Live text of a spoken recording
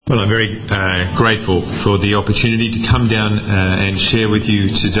Well, I'm very grateful for the opportunity to come down and share with you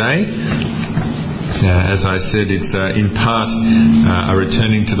today. As I said, it's in part a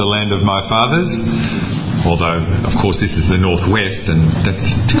returning to the land of my fathers, although, of course, this is the Northwest, and that's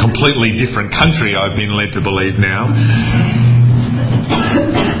a completely different country, I've been led to believe now.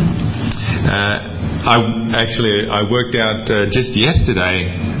 I worked out just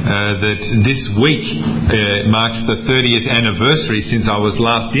yesterday that this week marks the 30th anniversary since I was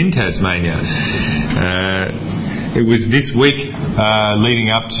last in Tasmania. It was this week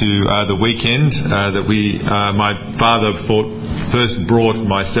leading up to the weekend that my father first brought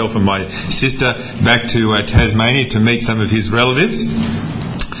myself and my sister back to Tasmania to meet some of his relatives.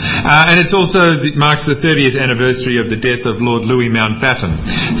 And it marks the 30th anniversary of the death of Lord Louis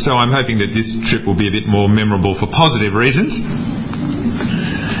Mountbatten. So I'm hoping that this trip will be a bit more memorable for positive reasons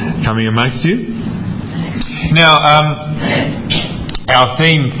coming amongst you. Now, our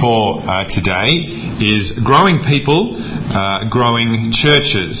theme for today is growing people, growing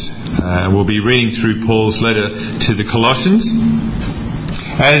churches. We'll be reading through Paul's letter to the Colossians.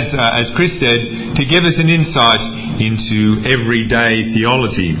 As Chris said, to give us an insight into everyday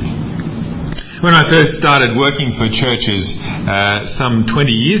theology. When I first started working for churches some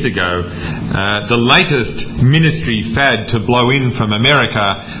 20 years ago, the latest ministry fad to blow in from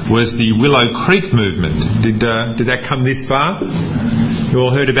America was the Willow Creek movement. Did that come this far? You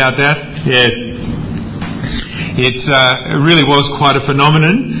all heard about that? Yes. It really was quite a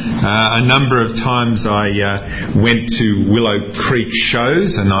phenomenon. A number of times I went to Willow Creek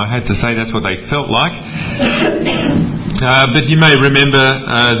shows, and I had to say that's what they felt like. But you may remember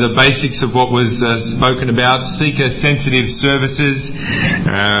the basics of what was spoken about: seeker-sensitive services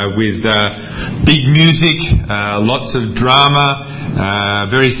with big music, lots of drama,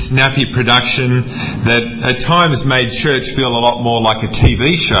 very snappy production that at times made church feel a lot more like a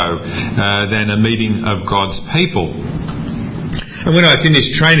TV show than a meeting of God's people. And when I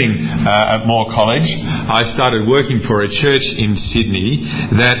finished training at Moore College, I started working for a church in Sydney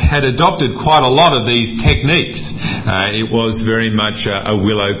that had adopted quite a lot of these techniques. It was very much a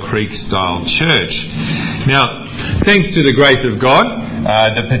Willow Creek style church. Now, thanks to the grace of God,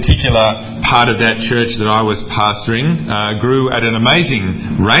 the particular part of that church that I was pastoring grew at an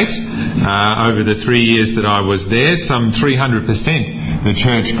amazing rate over the 3 years that I was there. Some 300% the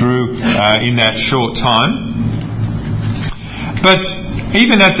church grew in that short time. But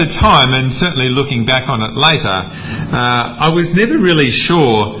even at the time, and certainly looking back on it later, I was never really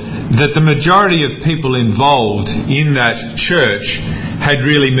sure that the majority of people involved in that church had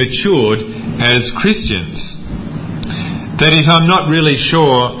really matured as Christians. That is, I'm not really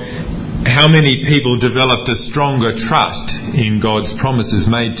sure how many people developed a stronger trust in God's promises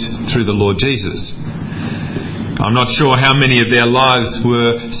made through the Lord Jesus. I'm not sure how many of their lives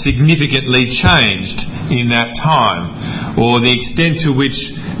were significantly changed in that time, or the extent to which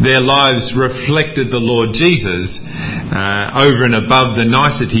their lives reflected the Lord Jesus over and above the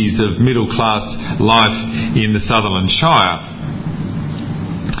niceties of middle-class life in the Sutherland Shire.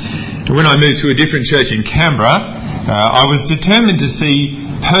 When I moved to a different church in Canberra, I was determined to see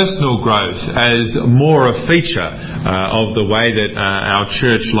personal growth as more a feature of the way that our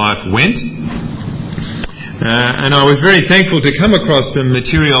church life went. And I was very thankful to come across some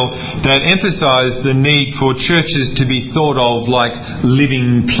material that emphasised the need for churches to be thought of like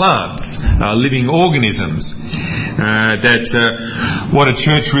living plants, living organisms. What a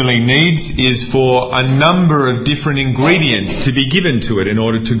church really needs is for a number of different ingredients to be given to it in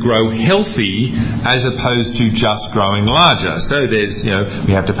order to grow healthy as opposed to just growing larger. So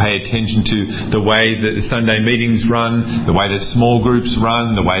we have to pay attention to the way that the Sunday meetings run, the way that small groups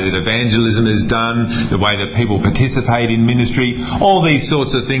run, the way that evangelism is done, the way that people participate in ministry. All these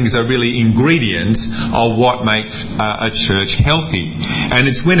sorts of things are really ingredients of what makes a church healthy. And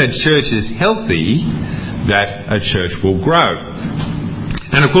it's when a church is healthy that a church will grow.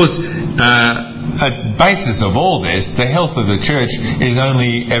 And of course, at basis of all this, the health of the church is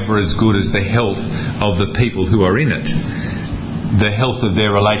only ever as good as the health of the people who are in it. The health of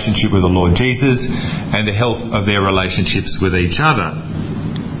their relationship with the Lord Jesus and the health of their relationships with each other.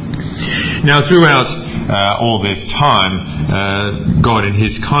 Now, throughout all this time, God in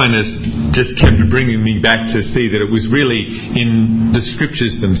His kindness just kept bringing me back to see that it was really in the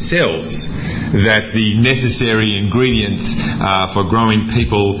Scriptures themselves that the necessary ingredients for growing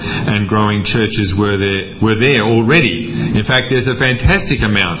people and growing churches were there already. In fact, there's a fantastic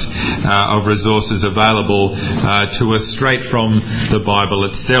amount of resources available to us straight from the Bible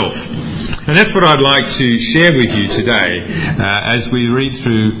itself. And that's what I'd like to share with you today as we read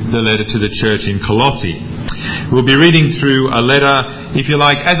through the letter to the church in Colossae. We'll be reading through a letter, if you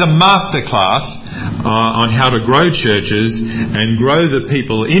like, as a masterclass on how to grow churches and grow the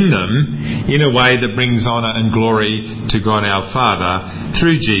people in them in a way that brings honour and glory to God our Father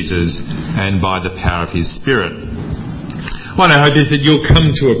through Jesus and by the power of His Spirit. What I hope is that you'll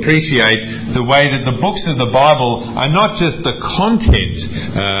come to appreciate the way that the books of the Bible are not just the content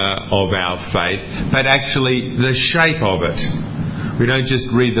of our faith, but actually the shape of it. We don't just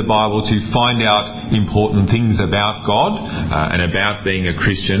read the Bible to find out important things about God and about being a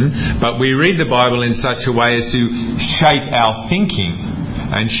Christian, but we read the Bible in such a way as to shape our thinking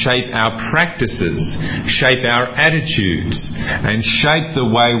and shape our practices, shape our attitudes, and shape the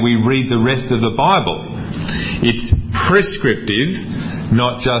way we read the rest of the Bible. It's prescriptive,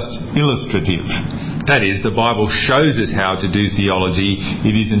 not just illustrative. That is, the Bible shows us how to do theology.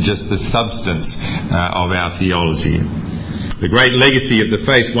 It isn't just the substance of our theology. The great legacy of the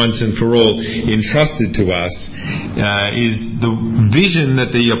faith once and for all entrusted to us is the vision that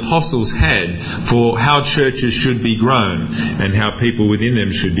the apostles had for how churches should be grown and how people within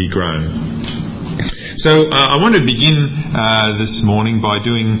them should be grown. So I want to begin this morning by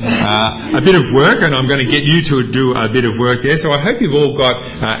doing a bit of work, and I'm going to get you to do a bit of work there. So I hope you've all got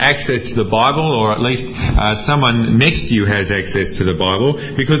access to the Bible, or at least someone next to you has access to the Bible,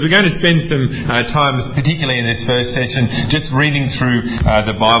 because we're going to spend some time, particularly in this first session, just reading through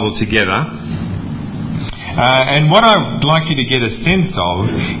the Bible together. And what I'd like you to get a sense of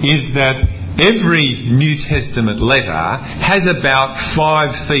is that every New Testament letter has about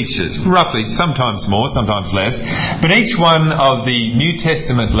 5 features, roughly, sometimes more, sometimes less, but each one of the New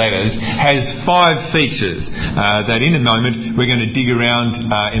Testament letters has 5 features that in a moment we're going to dig around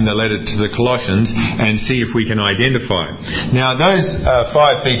in the letter to the Colossians and see if we can identify. Now those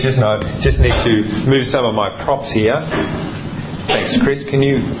 5 features, and I just need to move some of my props here. Thanks, Chris. Can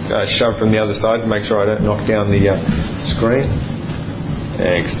you shove from the other side and make sure I don't knock down the screen?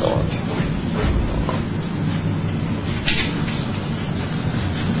 Excellent.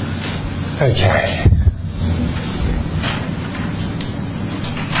 Okay.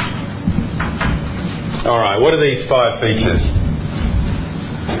 Alright, what are these 5 features?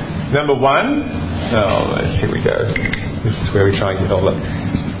 Number 1, here we go. This is where we try and get all the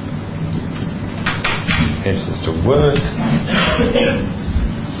answers to work.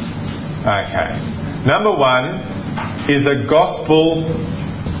 Okay. Number 1 is a gospel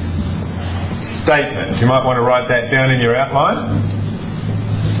statement. You might want to write that down in your outline.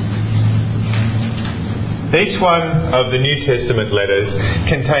 Each one of the New Testament letters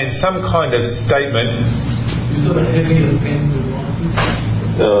contains some kind of statement.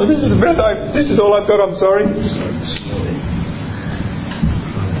 Oh, this is the best. This is all I've got. I'm sorry.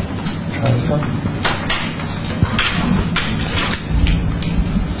 Try this one.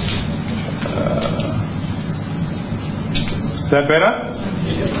 Is that better?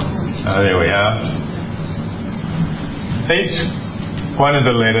 Oh, there we are. Each one of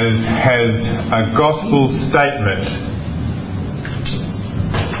the letters has a gospel statement.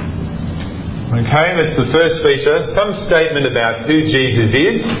 Okay, that's the first feature. Some statement about who Jesus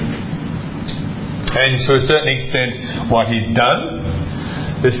is and to a certain extent what He's done.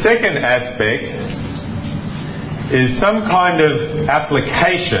 The second aspect is some kind of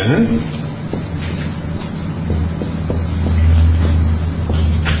application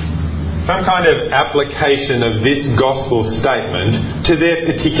of this gospel statement to their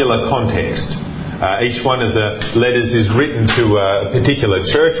particular context. Each one of the letters is written to a particular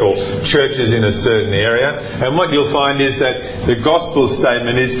church or churches in a certain area, and what you'll find is that the gospel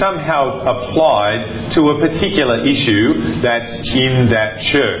statement is somehow applied to a particular issue that's in that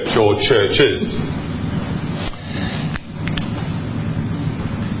church or churches.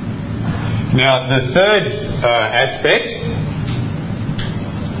 Now, the third aspect,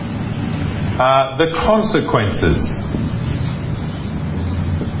 the consequences.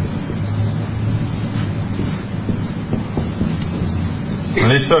 And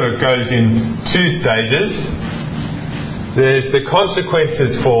this sort of goes in 2 stages. There's the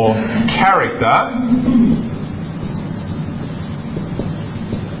consequences for character.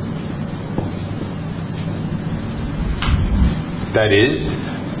 That is,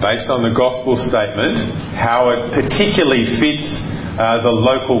 based on the gospel statement, how it particularly fits the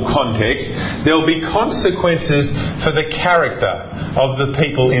local context. There will be consequences for the character of the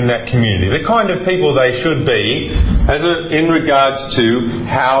people in that community, the kind of people they should be in regards to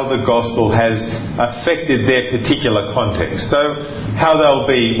how the gospel has affected their particular context. So how they'll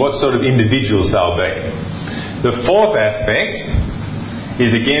be, what sort of individuals they'll be. The fourth aspect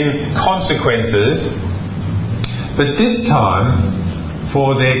is again consequences, but this time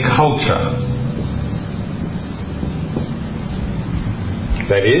for their culture.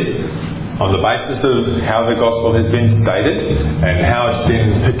 That is, on the basis of how the gospel has been stated and how it's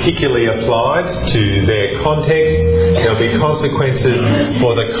been particularly applied to their context, there'll be consequences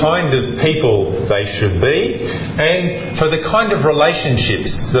for the kind of people they should be and for the kind of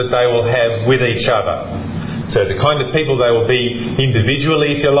relationships that they will have with each other. So the kind of people they will be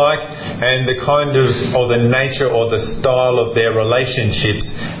individually, if you like, and the kind of, or the nature or the style of their relationships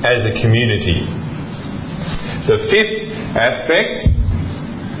as a community. The fifth aspect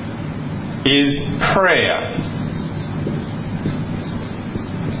is prayer.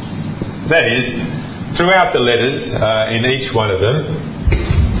 That is, throughout the letters, in each one of them,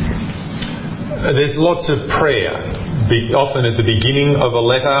 there's lots of prayer. Often at the beginning of a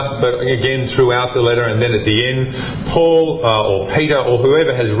letter, but again throughout the letter, and then at the end, Paul or Peter or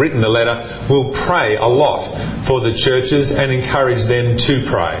whoever has written the letter will pray a lot for the churches and encourage them to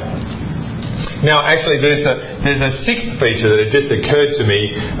pray. Now, actually, there's a sixth feature that had just occurred to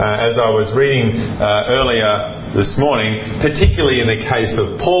me as I was reading earlier this morning, particularly in the case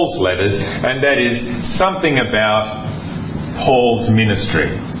of Paul's letters, and that is something about Paul's ministry.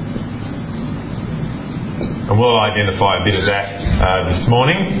 And we'll identify a bit of that this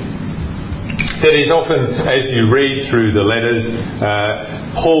morning. That is, often as you read through the letters,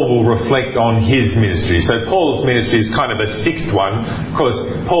 Paul will reflect on his ministry. So Paul's ministry is kind of a sixth one. Of course,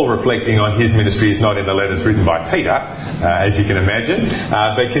 Paul reflecting on his ministry is not in the letters written by Peter, as you can imagine.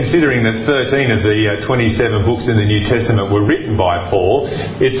 But considering that 13 of the 27 books in the New Testament were written by Paul,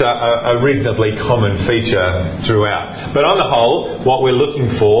 it's a reasonably common feature throughout. But on the whole, what we're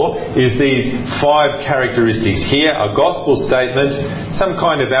looking for is these 5 characteristics here: a gospel statement, some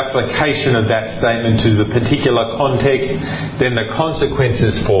kind of application of that statement to the particular context, then the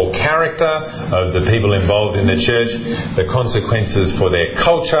consequences for character of the people involved in the church, the consequences for their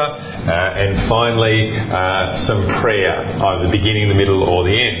culture, and finally some prayer, either the beginning, the middle or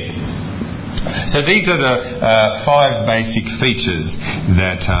the end. So these are the 5 basic features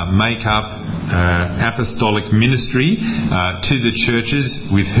that make up apostolic ministry to the churches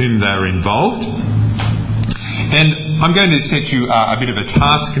with whom they are involved. And I'm going to set you a bit of a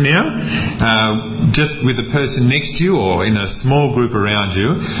task now, just with the person next to you or in a small group around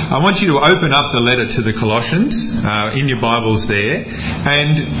you. I want you to open up the letter to the Colossians in your Bibles there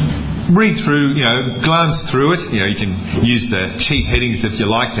and read through, glance through it. You can use the cheat headings if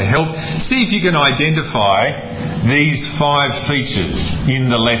you like to help. See if you can identify these 5 features in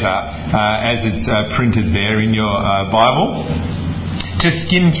the letter as it's printed there in your Bible. Just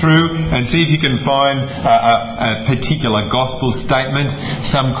skim through and see if you can find a particular gospel statement,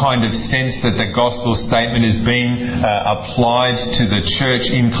 some kind of sense that the gospel statement is being applied to the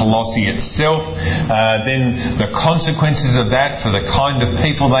church in Colossae itself. Then the consequences of that for the kind of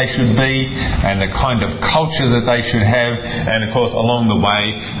people they should be and the kind of culture that they should have. And of course, along the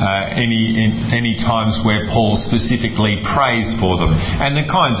way, any times where Paul specifically prays for them and the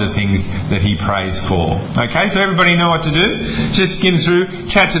kinds of things that he prays for. Okay, so everybody know what to do? Just skim through,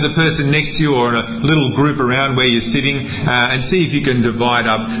 chat to the person next to you or a little group around where you're sitting and see if you can divide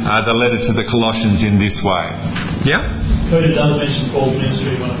up the letter to the Colossians in this way. Yeah? Peter does mention Paul's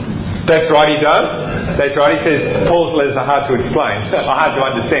ministry one of his. That's right, he does. That's right, he says Paul's letters are hard to explain, hard to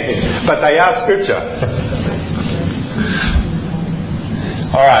understand, but they are scripture.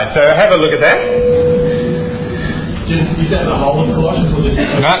 Alright, so have a look at that. Is that the whole of Colossians or just...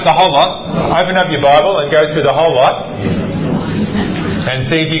 No, the whole lot. Open up your Bible and go through the whole lot and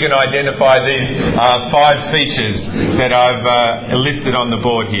see if you can identify these 5 features that I've listed on the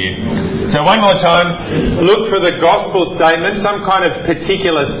board here. So one more time, look for the gospel statement, some kind of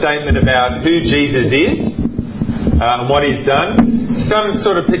particular statement about who Jesus is and what he's done, some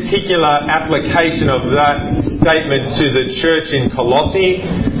sort of particular application of that statement to the church in Colossae,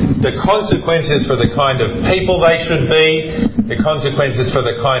 the consequences for the kind of people they should be, the consequences for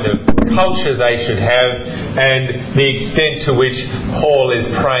the kind of culture they should have, and the extent to which Paul is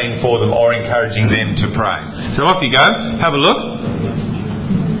praying for them or encouraging them to pray. So off you go. Have a look.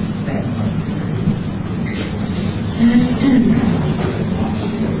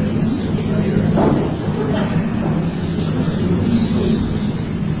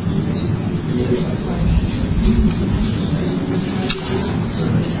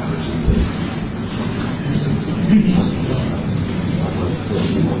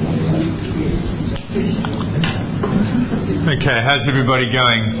 Okay, how's everybody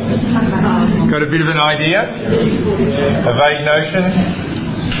going? Got a bit of an idea? A vague notion?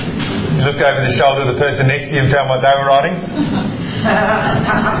 You looked over the shoulder of the person next to you and found what they were writing?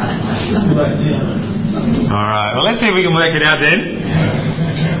 Alright, well let's see if we can work it out then.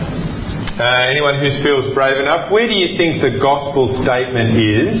 Anyone who feels brave enough, where do you think the gospel statement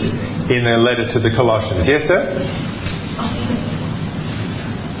is in the letter to the Colossians? Yes, sir?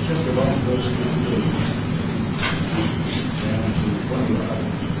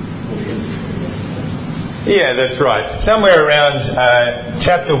 Yeah, that's right. Somewhere around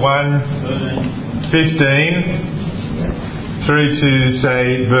chapter 1, 15 through to,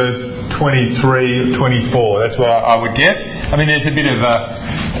 say, verse 23, 24. That's what I would guess. I mean, there's a bit of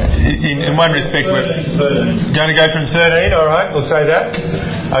in one respect, we're going to go from 13. All right, we'll say that.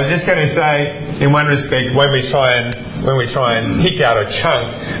 I was just going to say, in one respect, when we try and pick out a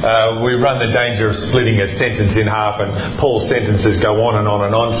chunk, we run the danger of splitting a sentence in half, and Paul's sentences go on and on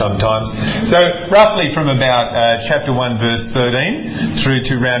and on sometimes. So roughly from about chapter 1 verse 13 through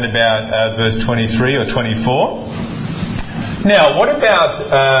to round about verse 23 or 24. Now, what about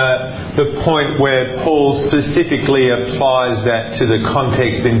the point where Paul specifically applies that to the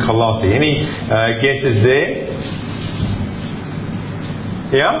context in Colossae? Any guesses there?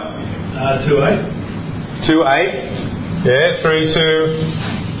 Yeah? 2:8. 2:8. Yeah, through to...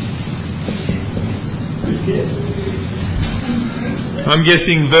 I'm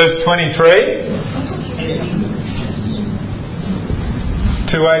guessing verse 23.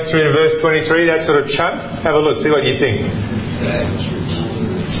 2:8 through to verse 23, that sort of chunk. Have a look, see what you think.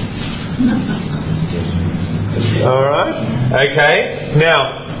 Alright, okay.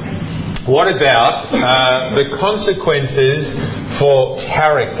 Now, what about the consequences for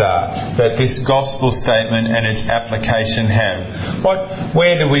character that this gospel statement and its application have?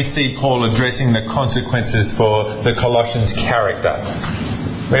 Where do we see Paul addressing the consequences for the Colossians' character?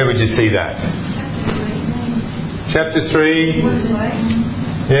 Where would you see that? Chapter 3.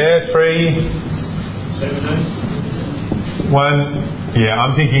 Yeah, 3. 1. Yeah,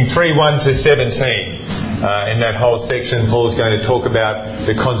 I'm thinking 3:1 to 17. In that whole section, Paul's going to talk about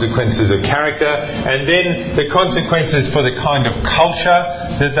the consequences of character, and then the consequences for the kind of culture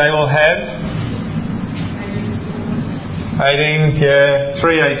that they will have. 18, yeah,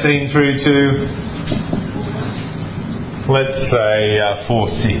 3:18 through to, let's say,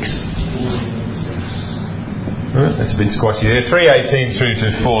 4:6. That's a bit squashy there. 3:18 through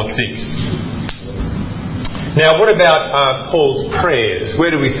to 4:6. Now, what about Paul's prayers?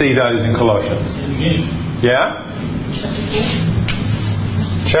 Where do we see those in Colossians? Yeah?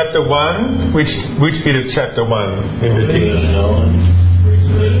 Chapter 1. Which bit of chapter 1 in particular?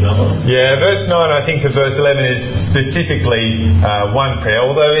 Yeah, verse 9 I think to verse 11 is specifically one prayer,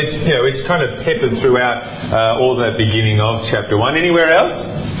 although it's kind of peppered throughout all the beginning of chapter 1. Anywhere else?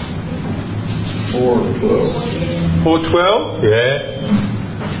 4:12. 4:12? Yeah.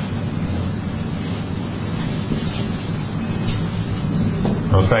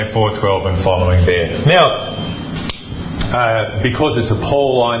 I'll say 4:12 and following there. Now, because it's a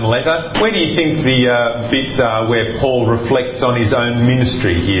Pauline letter, where do you think the bits are where Paul reflects on his own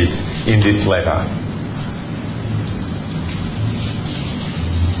ministry is in this letter?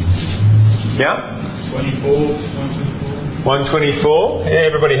 Yeah? 124. 124?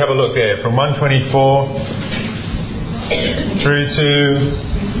 Yeah, everybody have a look there. From 124 through to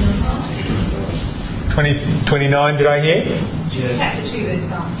 29, did I hear? Chapter 2 verse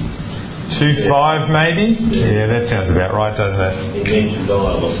 5. 2:5 maybe? Yeah, that sounds about right, doesn't it? It mentioned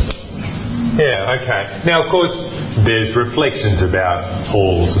dialogue. Yeah, okay. Now, of course, there's reflections about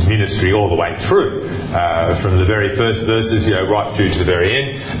Paul's ministry all the way through, from the very first verses, right through to the very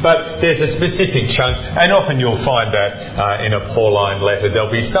end. But there's a specific chunk, and often you'll find that in a Pauline letter there'll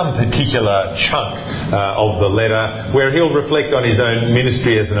be some particular chunk of the letter where he'll reflect on his own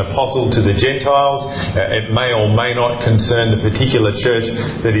ministry as an apostle to the Gentiles. It may or may not concern the particular church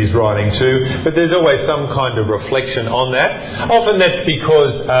that he's writing to, but there's always some kind of reflection on that. Often that's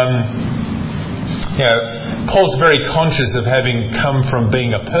because Paul's very conscious of having come from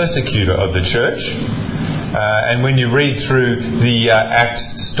being a persecutor of the church. And when you read through the Acts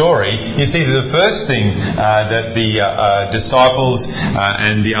story, you see that the first thing that the disciples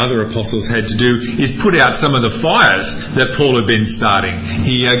and the other apostles had to do is put out some of the fires that Paul had been starting.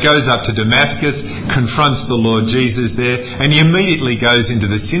 He goes up to Damascus, confronts the Lord Jesus there, and he immediately goes into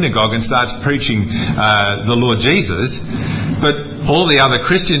the synagogue and starts preaching the Lord Jesus. But all the other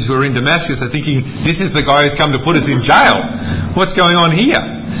Christians who are in Damascus are thinking, this is the guy who's come to put us in jail. What's going on here?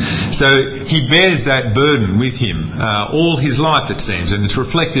 So he bears that burden with him all his life, it seems, and it's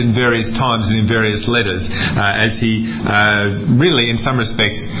reflected in various times and in various letters as he really, in some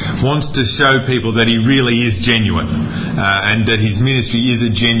respects, wants to show people that he really is genuine and that his ministry is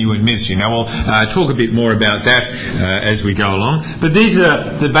a genuine ministry. Now, we'll talk a bit more about that as we go along. But these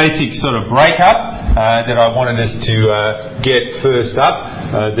are the basic sort of breakup that I wanted us to get first up,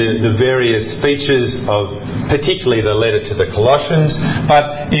 the various features of particularly the letter to the Colossians,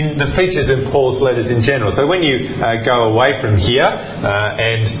 but in the features in Paul's letters in general. So when you go away from here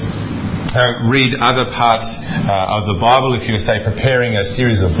and read other parts of the Bible, if you're, say, preparing a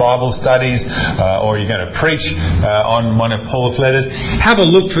series of Bible studies or you're going to preach on one of Paul's letters, have a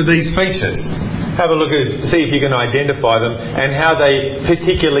look for these features. Have a look and see if you can identify them and how they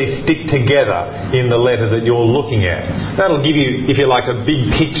particularly stick together in the letter that you're looking at. That'll give you, if you like, a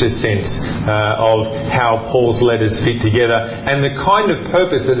big picture sense of how Paul's letters fit together and the kind of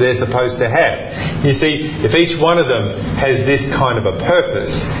purpose that they're supposed to have. You see, if each one of them has this kind of a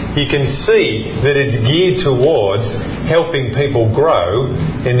purpose, you can see that it's geared towards helping people grow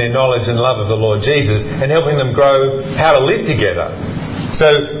in their knowledge and love of the Lord Jesus and helping them grow how to live together. So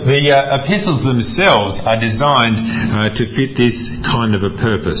the epistles themselves are designed to fit this kind of a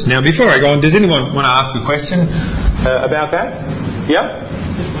purpose. Now, before I go on, does anyone want to ask a question about that? Yeah?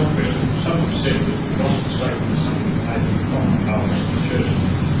 Some have said that the gospel statement is something that may be common among the church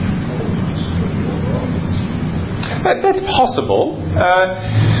and That's possible.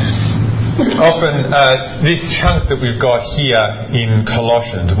 Often this chunk that we've got here in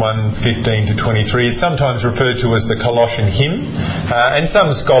Colossians 1:15 to 23 is sometimes referred to as the Colossian hymn, and some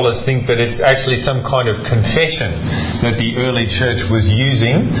scholars think that it's actually some kind of confession that the early church was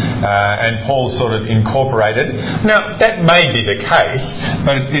using and Paul sort of incorporated. Now, that may be the case,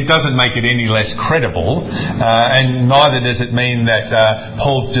 but it doesn't make it any less credible, and neither does it mean that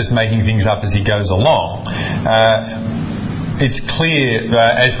Paul's just making things up as he goes along. It's clear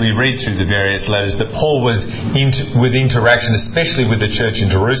as we read through the various letters that Paul was with interaction, especially with the church in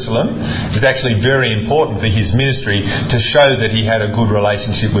Jerusalem. It was actually very important for his ministry to show that he had a good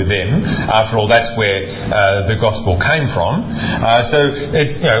relationship with them. After all, that's where the gospel came from. So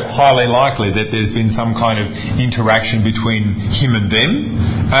it's highly likely that there's been some kind of interaction between him and them.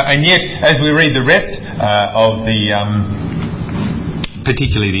 And yet, as we read the rest of the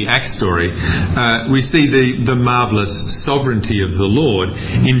particularly the Acts story, we see the marvellous sovereignty of the Lord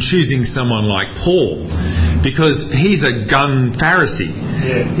in choosing someone like Paul, because he's a gun Pharisee.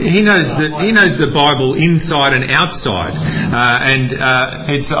 Yeah. He knows the Bible inside and outside, and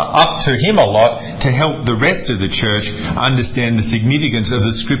it's up to him a lot to help the rest of the church understand the significance of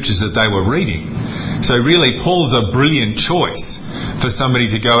the scriptures that they were reading. So really, Paul's a brilliant choice for somebody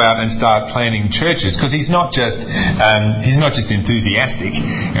to go out and start planning churches, because he's not just enthusiastic,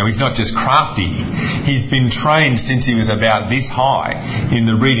 he's not just crafty. He's been trained since he was about this high in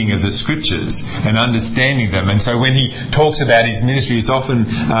the reading of the scriptures and understanding them. And so when he talks about his ministry, it's often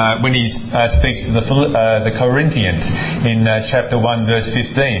when he speaks to the Corinthians in chapter 1 verse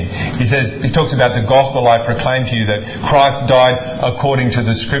 15. He talks about the gospel I proclaim to you, that Christ died according to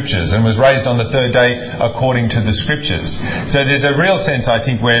the scriptures and was raised on the third day according to the scriptures. So there's a real sense, I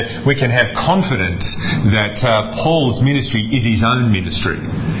think, where we can have confidence that Paul's ministry is his own ministry.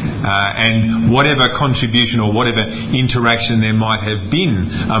 And whatever contribution or whatever interaction there might have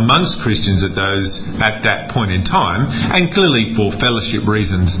been amongst Christians at that point in time, and clearly for fellowship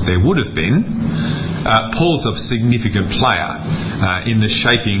reasons there would have been, Paul's a significant player in the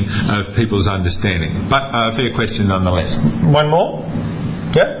shaping of people's understanding. But a fair question nonetheless. One more?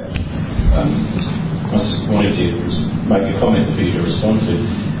 Yeah? I was just wanting to make a comment for you to respond to.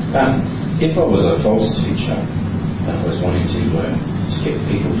 If I was a false teacher and I was wanting to get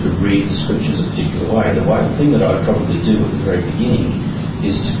people to read the scriptures a particular way, the thing that I'd probably do at the very beginning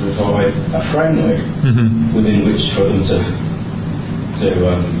is to provide a framework within which for them to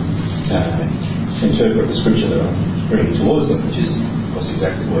interpret the scripture that I'm bringing towards them, which is, of course,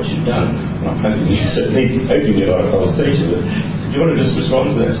 exactly what you've done. And I'm hoping you're not a false teacher. But do you want to just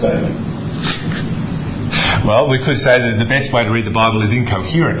respond to that statement? Well, we could say that the best way to read the Bible is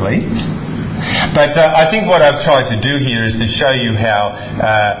incoherently. But I think what I've tried to do here is to show you how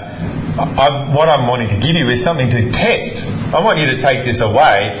what I'm wanting to give you is something to test. I want you to take this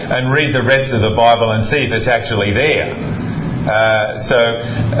away and read the rest of the Bible and see if it's actually there.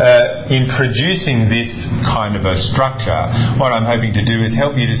 In producing this kind of a structure, what I'm hoping to do is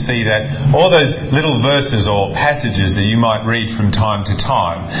help you to see that all those little verses or passages that you might read from time to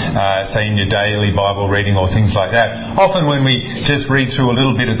time, say in your daily Bible reading or things like that, often when we just read through a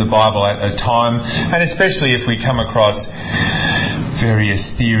little bit of the Bible at a time, and especially if we come across various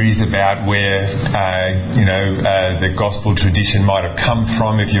theories about where, the gospel tradition might have come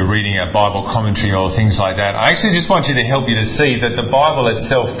from if you're reading a Bible commentary or things like that. I actually just want you to help you to see that the Bible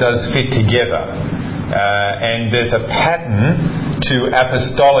itself does fit together. And there's a pattern to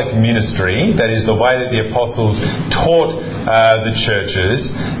apostolic ministry, that is the way that the apostles taught the churches,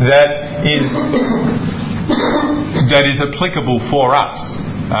 that is applicable for us.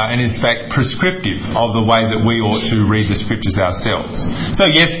 And is in fact prescriptive of the way that we ought to read the scriptures ourselves. So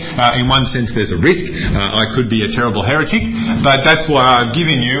yes, in one sense there's a risk. I could be a terrible heretic, but that's why I've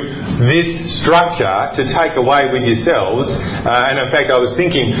given you this structure to take away with yourselves. And in fact I was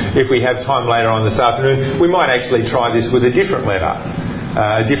thinking, if we have time later on this afternoon, we might actually try this with a different letter.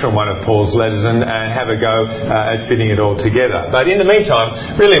 A different one of Paul's letters and have a go at fitting it all together. But in the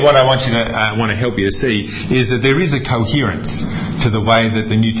meantime, really what I want to help you to see is that there is a coherence to the way that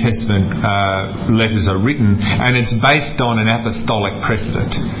the New Testament letters are written, and it's based on an apostolic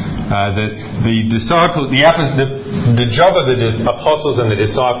precedent. The job of the apostles and the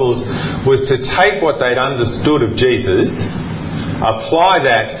disciples was to take what they'd understood of Jesus, apply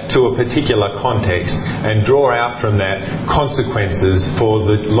that to a particular context, and draw out from that consequences for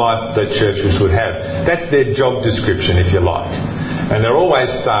the life that churches would have. That's their job description, if you like. And they're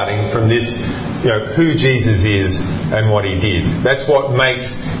always starting from this, who Jesus is and what he did. That's what makes,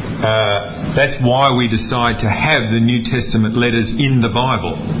 that's why we decide to have the New Testament letters in the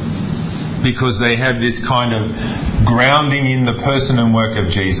Bible. Because they have this kind of grounding in the person and work of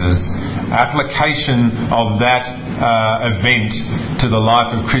Jesus, application of that event to the life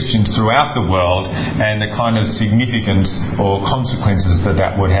of Christians throughout the world, and the kind of significance or consequences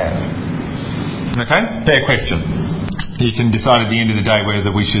that would have. Okay? Fair question. You can decide at the end of the day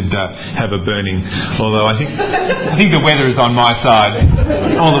whether we should have a burning. Although I think the weather is on my side.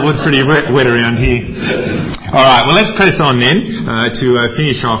 All the wood's pretty wet around here. All right, well, let's press on then to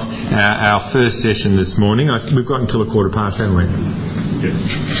finish off our first session this morning. We've got until 15:15, haven't we? Yes.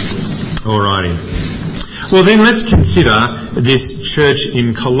 All righty. Well, then let's consider this church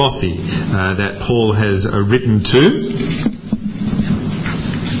in Colossae that Paul has written to.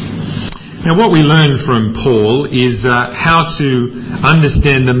 Now, what we learn from Paul is how to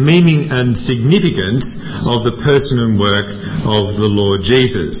understand the meaning and significance of the person and work of the Lord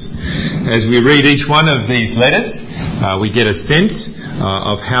Jesus. As we read each one of these letters, we get a sense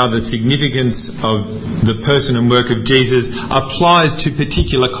of how the significance of the person and work of Jesus applies to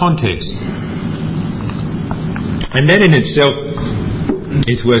particular context. And that in itself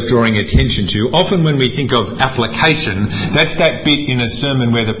is worth drawing attention to. Often when we think of application, that's that bit in a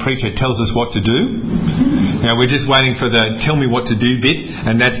sermon where the preacher tells us what to do. Now we're just waiting for the tell me what to do bit,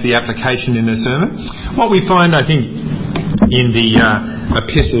 and that's the application in the sermon. What we find, I think, in the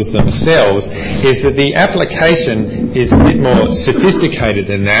epistles themselves is that the application is a bit more sophisticated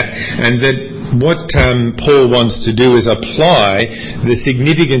than that, and that what Paul wants to do is apply the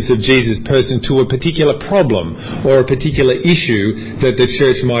significance of Jesus' person to a particular problem or a particular issue that the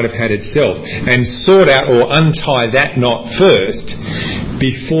church might have had itself, and sort out or untie that knot first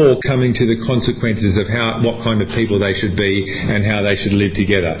before coming to the consequences of what kind of people they should be and how they should live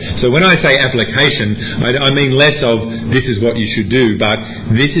together. So when I say application, I mean less of this is what you should do, but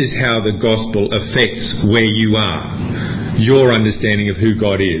this is how the gospel affects where you are. Your understanding of who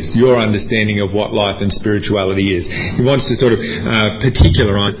God is, your understanding of what life and spirituality is. He wants to sort of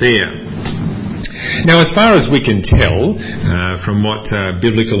particularize there. Now, as far as we can tell from what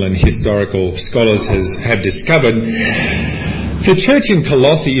biblical and historical scholars have discovered, the church in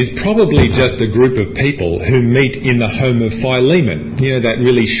Colossae is probably just a group of people who meet in the home of Philemon. You know, that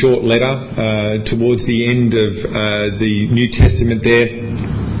really short letter towards the end of the New Testament there.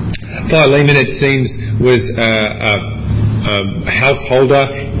 Philemon, it seems, was a householder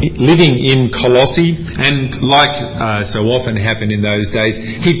living in Colossae, and like so often happened in those days,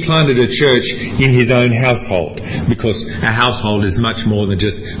 he planted a church in his own household, because a household is much more than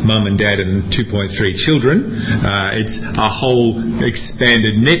just mum and dad and 2.3 children. It's a whole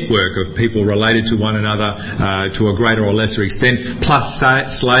expanded network of people related to one another to a greater or lesser extent, plus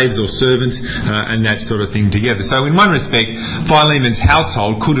slaves or servants and that sort of thing together. So in one respect, Philemon's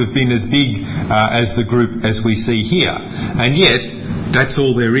household could have been as big as the group as we see here. And yet, that's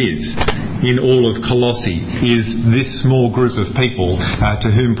all there is in all of Colossae, is this small group of people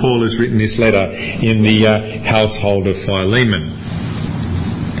to whom Paul has written this letter in the household of Philemon.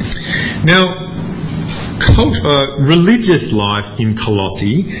 Now, religious life in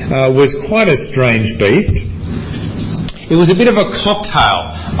Colossae was quite a strange beast. It was a bit of a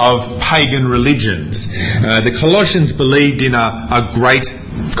cocktail of pagan religions. The Colossians believed in a great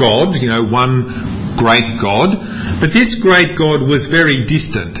God, one great God, but this great God was very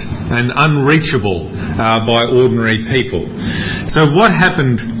distant and unreachable by ordinary people. So what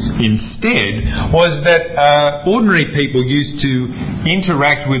happened instead was that ordinary people used to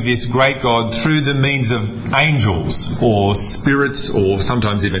interact with this great God through the means of angels or spirits or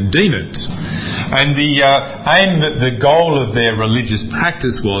sometimes even demons. And the goal of their religious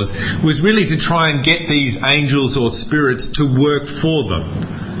practice was really to try and get these angels or spirits to work for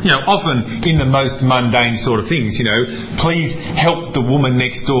them. Often in the most mundane sort of things, please help the woman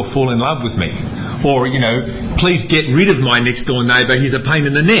next door fall in love with me. Or, please get rid of my next door neighbour, he's a pain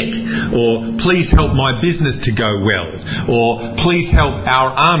in the neck. Or, please help my business to go well. Or, please help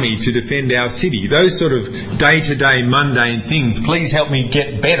our army to defend our city. Those sort of day-to-day mundane things. Please help me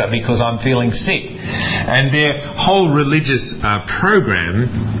get better because I'm feeling sick. And their whole religious program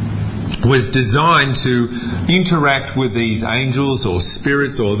was designed to interact with these angels or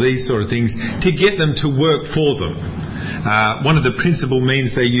spirits or these sort of things to get them to work for them. One of the principal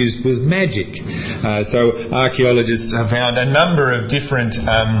means they used was magic. So archaeologists have found a number of different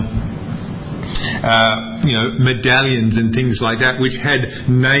medallions and things like that which had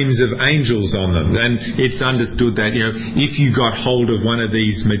names of angels on them, and it's understood that if you got hold of one of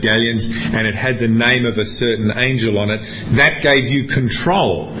these medallions and it had the name of a certain angel on it, that gave you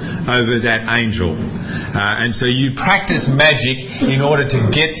control over that angel, and so you practice magic in order to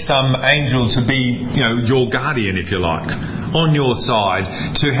get some angel to be your guardian, if you like, on your side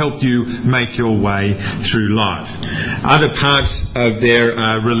to help you make your way through life. Other parts of their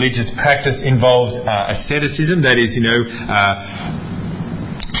religious practice involves asceticism, that is,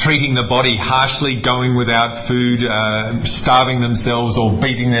 treating the body harshly, going without food, starving themselves or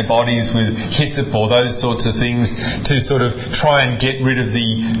beating their bodies with hyssop or those sorts of things to sort of try and get rid of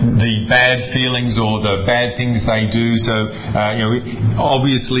the bad feelings or the bad things they do. So,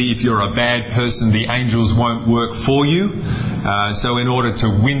 obviously if you're a bad person, the angels won't work for you. So in order to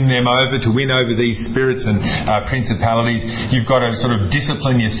win them over, to win over these spirits and principalities, you've got to sort of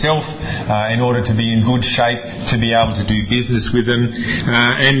discipline yourself in order to be in good shape to be able to do business with them.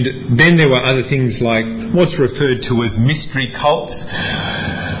 And then there were other things like what's referred to as mystery cults.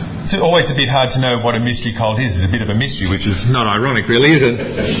 It's always a bit hard to know what a mystery cult is. It's a bit of a mystery, which is not ironic really, is it?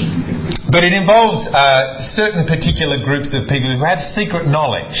 But it involves certain particular groups of people who have secret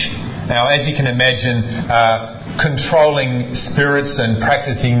knowledge. Now, as you can imagine, controlling spirits and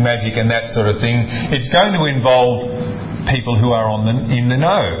practicing magic and that sort of thing, it's going to involve people who are in the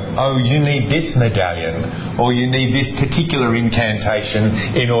know. Oh, you need this medallion, or you need this particular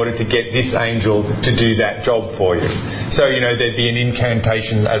incantation in order to get this angel to do that job for you. So, there'd be an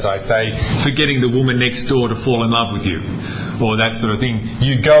incantation, as I say, for getting the woman next door to fall in love with you, or that sort of thing.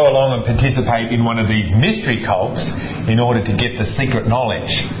 You go along and participate in one of these mystery cults in order to get the secret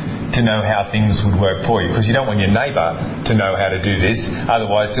knowledge to know how things would work for you, because you don't want your neighbour to know how to do this,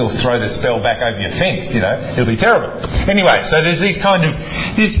 otherwise he'll throw the spell back over your fence, it'll be terrible. Anyway, so there's this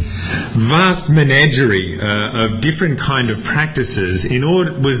vast menagerie of different kind of practices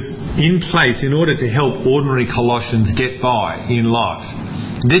was in place in order to help ordinary Colossians get by in life.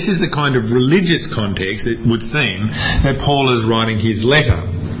 This is the kind of religious context, it would seem, that Paul is writing his letter.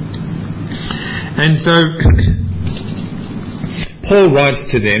 And so Paul writes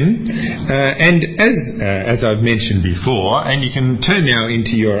to them, and as I've mentioned before, and you can turn now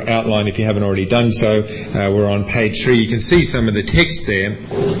into your outline if you haven't already done so, we're on page 3, you can see some of the text there.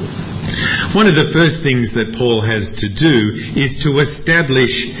 One of the first things that Paul has to do is to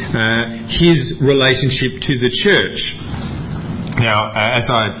establish his relationship to the church. Now, as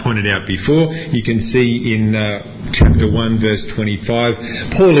I pointed out before, you can see in chapter 1, verse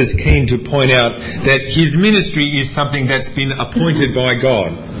 25, Paul is keen to point out that his ministry is something that's been appointed by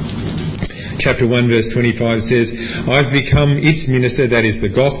God. Chapter 1, verse 25 says, I've become its minister, that is the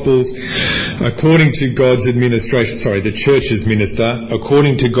Gospels, according to God's administration, the church's minister,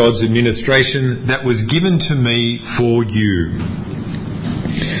 according to God's administration that was given to me for you.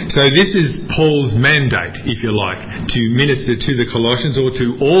 So this is Paul's mandate, if you like, to minister to the Colossians or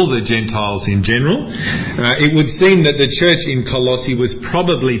to all the Gentiles in general. It would seem that the church in Colossae was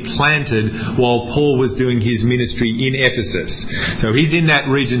probably planted while Paul was doing his ministry in Ephesus. So he's in that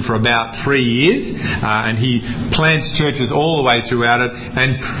region for about 3 years, and he plants churches all the way throughout it,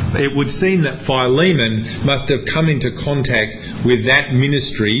 and it would seem that Philemon must have come into contact with that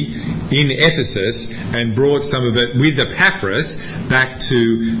ministry in Ephesus and brought some of it with Epaphras back to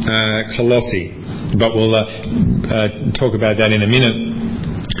Colossae. But we'll talk about that in a minute.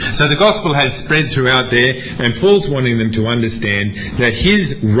 So the gospel has spread throughout there, and Paul's wanting them to understand that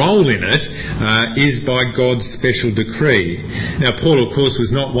his role in it is by God's special decree. Now, Paul, of course,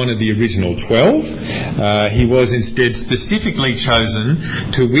 was not one of the original 12. He was instead specifically chosen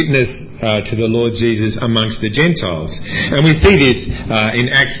to witness to the Lord Jesus amongst the Gentiles. And we see this in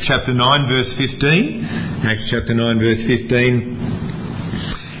Acts chapter 9, verse 15. Acts chapter 9, verse 15.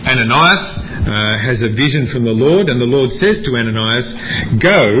 Ananias has a vision from the Lord, and the Lord says to Ananias,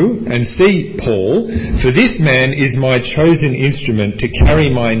 "Go and see Paul, for this man is my chosen instrument to carry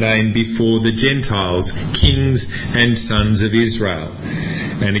my name before the Gentiles, kings and sons of Israel."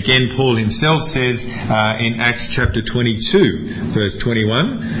 And again, Paul himself says in Acts chapter 22, verse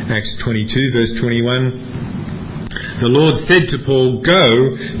 21, Acts 22, verse 21, "The Lord said to Paul,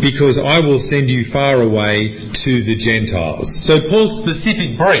 'Go, because I will send you far away to the Gentiles.'" So Paul's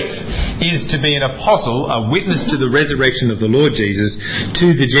specific brief is to be an apostle, a witness to the resurrection of the Lord Jesus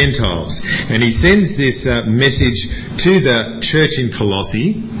to the Gentiles. And he sends this message to the church in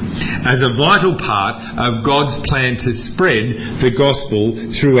Colossae as a vital part of God's plan to spread the gospel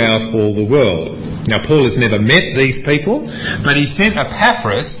throughout all the world. Now, Paul has never met these people, but he sent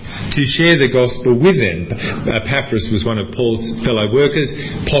Epaphras to share the gospel with them. Epaphras was one of Paul's fellow workers.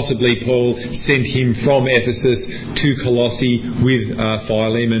 Possibly Paul sent him from Ephesus to Colossae with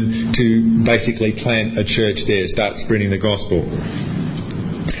Philemon to basically plant a church there, start spreading the gospel.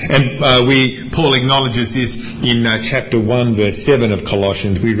 And Paul acknowledges this in chapter 1, verse 7 of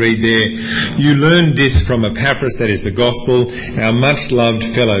Colossians. We read there, "You learned this from Epaphras," that is the gospel, "our much-loved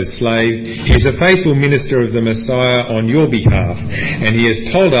fellow slave. He is a faithful minister of the Messiah on your behalf, and he has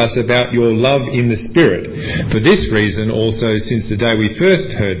told us about your love in the Spirit. For this reason also, since the day we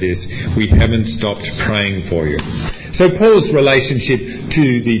first heard this, we haven't stopped praying for you." So Paul's relationship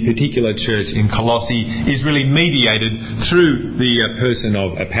to the particular church in Colossae is really mediated through the person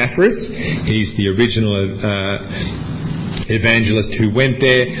of Epaphras. He's the original evangelist who went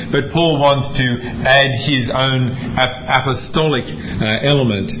there, but Paul wants to add his own apostolic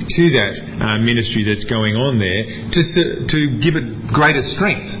element to that ministry that's going on there to give it greater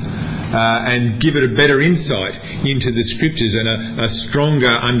strength. And give it a better insight into the scriptures and a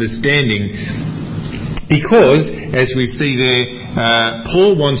stronger understanding. Because, as we see there,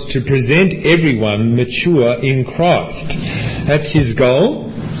 Paul wants to present everyone mature in Christ. That's his goal.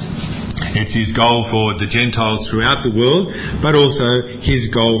 It's his goal for the Gentiles throughout the world, but also his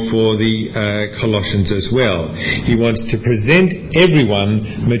goal for the Colossians as well. He wants to present everyone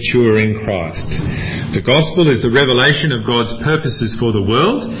mature in Christ. The gospel is the revelation of God's purposes for the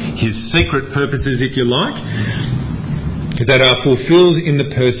world, his secret purposes, if you like, that are fulfilled in the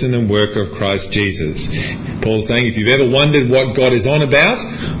person and work of Christ Jesus. Paul's saying, if you've ever wondered what God is on about,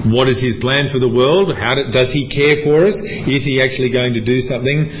 what is his plan for the world, does he care for us, is he actually going to do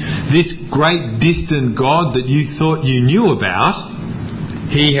something, this great distant God that you thought you knew about,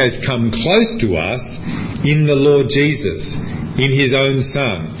 he has come close to us in the Lord Jesus, in his own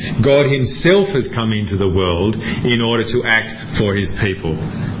Son. God himself has come into the world in order to act for his people.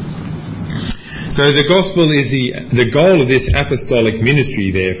 So the gospel is the goal of this apostolic ministry,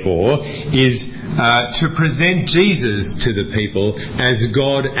 therefore, is to present Jesus to the people as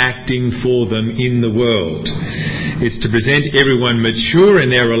God acting for them in the world. It's to present everyone mature in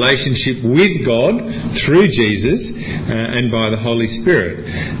their relationship with God through Jesus and by the Holy Spirit.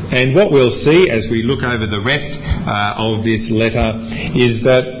 And what we'll see as we look over the rest of this letter is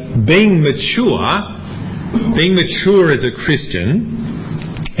that being mature as a Christian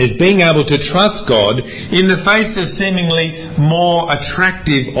is being able to trust God in the face of seemingly more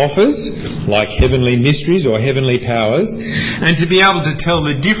attractive offers, like heavenly mysteries or heavenly powers, and to be able to tell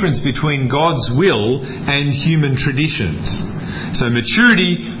the difference between God's will and human traditions. So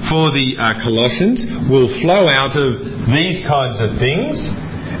maturity for the Colossians will flow out of these kinds of things,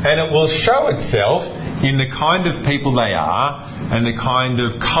 and it will show itself in the kind of people they are and the kind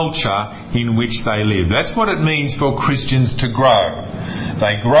of culture in which they live. That's what it means for Christians to grow.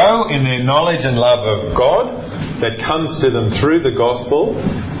 They grow in their knowledge and love of God that comes to them through the gospel,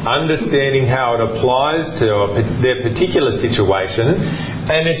 understanding how it applies to their particular situation,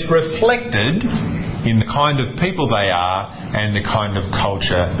 and it's reflected in the kind of people they are and the kind of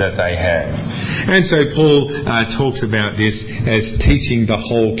culture that they have. And so Paul talks about this as teaching the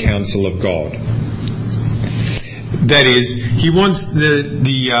whole counsel of God. That is, he wants the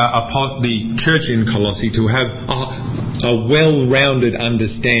church in Colossae to have a well-rounded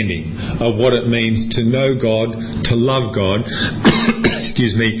understanding of what it means to know God, to love God,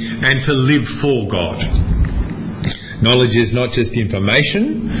 and to live for God. Knowledge is not just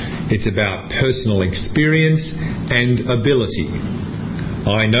information, it's about personal experience and ability.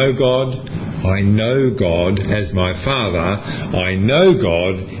 I know God as my Father. I know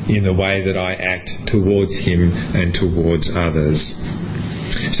God in the way that I act towards Him and towards others.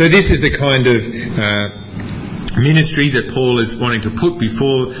 So this is the kind of ministry that Paul is wanting to put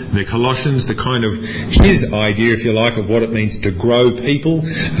before the Colossians, the kind of his idea, if you like, of what it means to grow people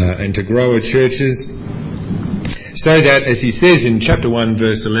and to grow our churches. So that, as he says in chapter 1,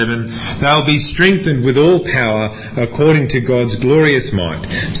 verse 11, they'll be strengthened with all power according to God's glorious might,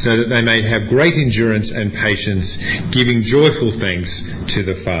 so that they may have great endurance and patience, giving joyful thanks to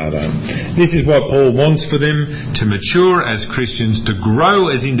the Father. This is what Paul wants for them, to mature as Christians, to grow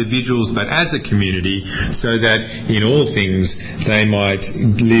as individuals, but as a community, so that in all things they might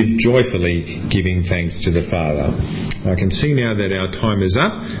live joyfully, giving thanks to the Father. I can see now that our time is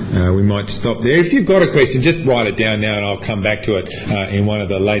up. We might stop there. If you've got a question, just write it down now and I'll come back to it in one of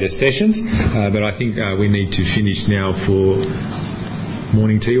the later sessions. But I think we need to finish now for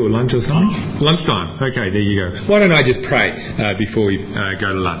morning tea or lunch or something? Lunchtime. Okay, there you go. Why don't I just pray before we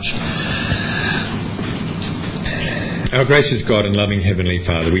go to lunch? Our gracious God and loving Heavenly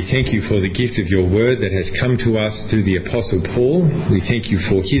Father, we thank you for the gift of your word that has come to us through the Apostle Paul. We thank you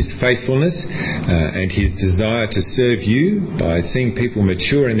for his faithfulness and his desire to serve you by seeing people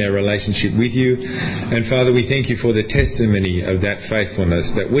mature in their relationship with you. And Father, we thank you for the testimony of that faithfulness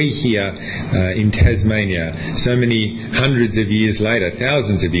that we here in Tasmania, so many hundreds of years later,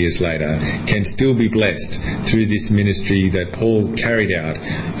 thousands of years later, can still be blessed through this ministry that Paul carried out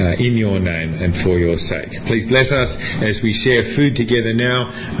in your name and for your sake. Please bless us as we share food together now.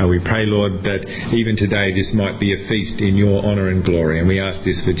 We pray, Lord, that even today this might be a feast in your honour and glory. And we ask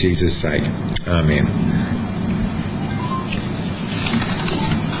this for Jesus' sake. Amen.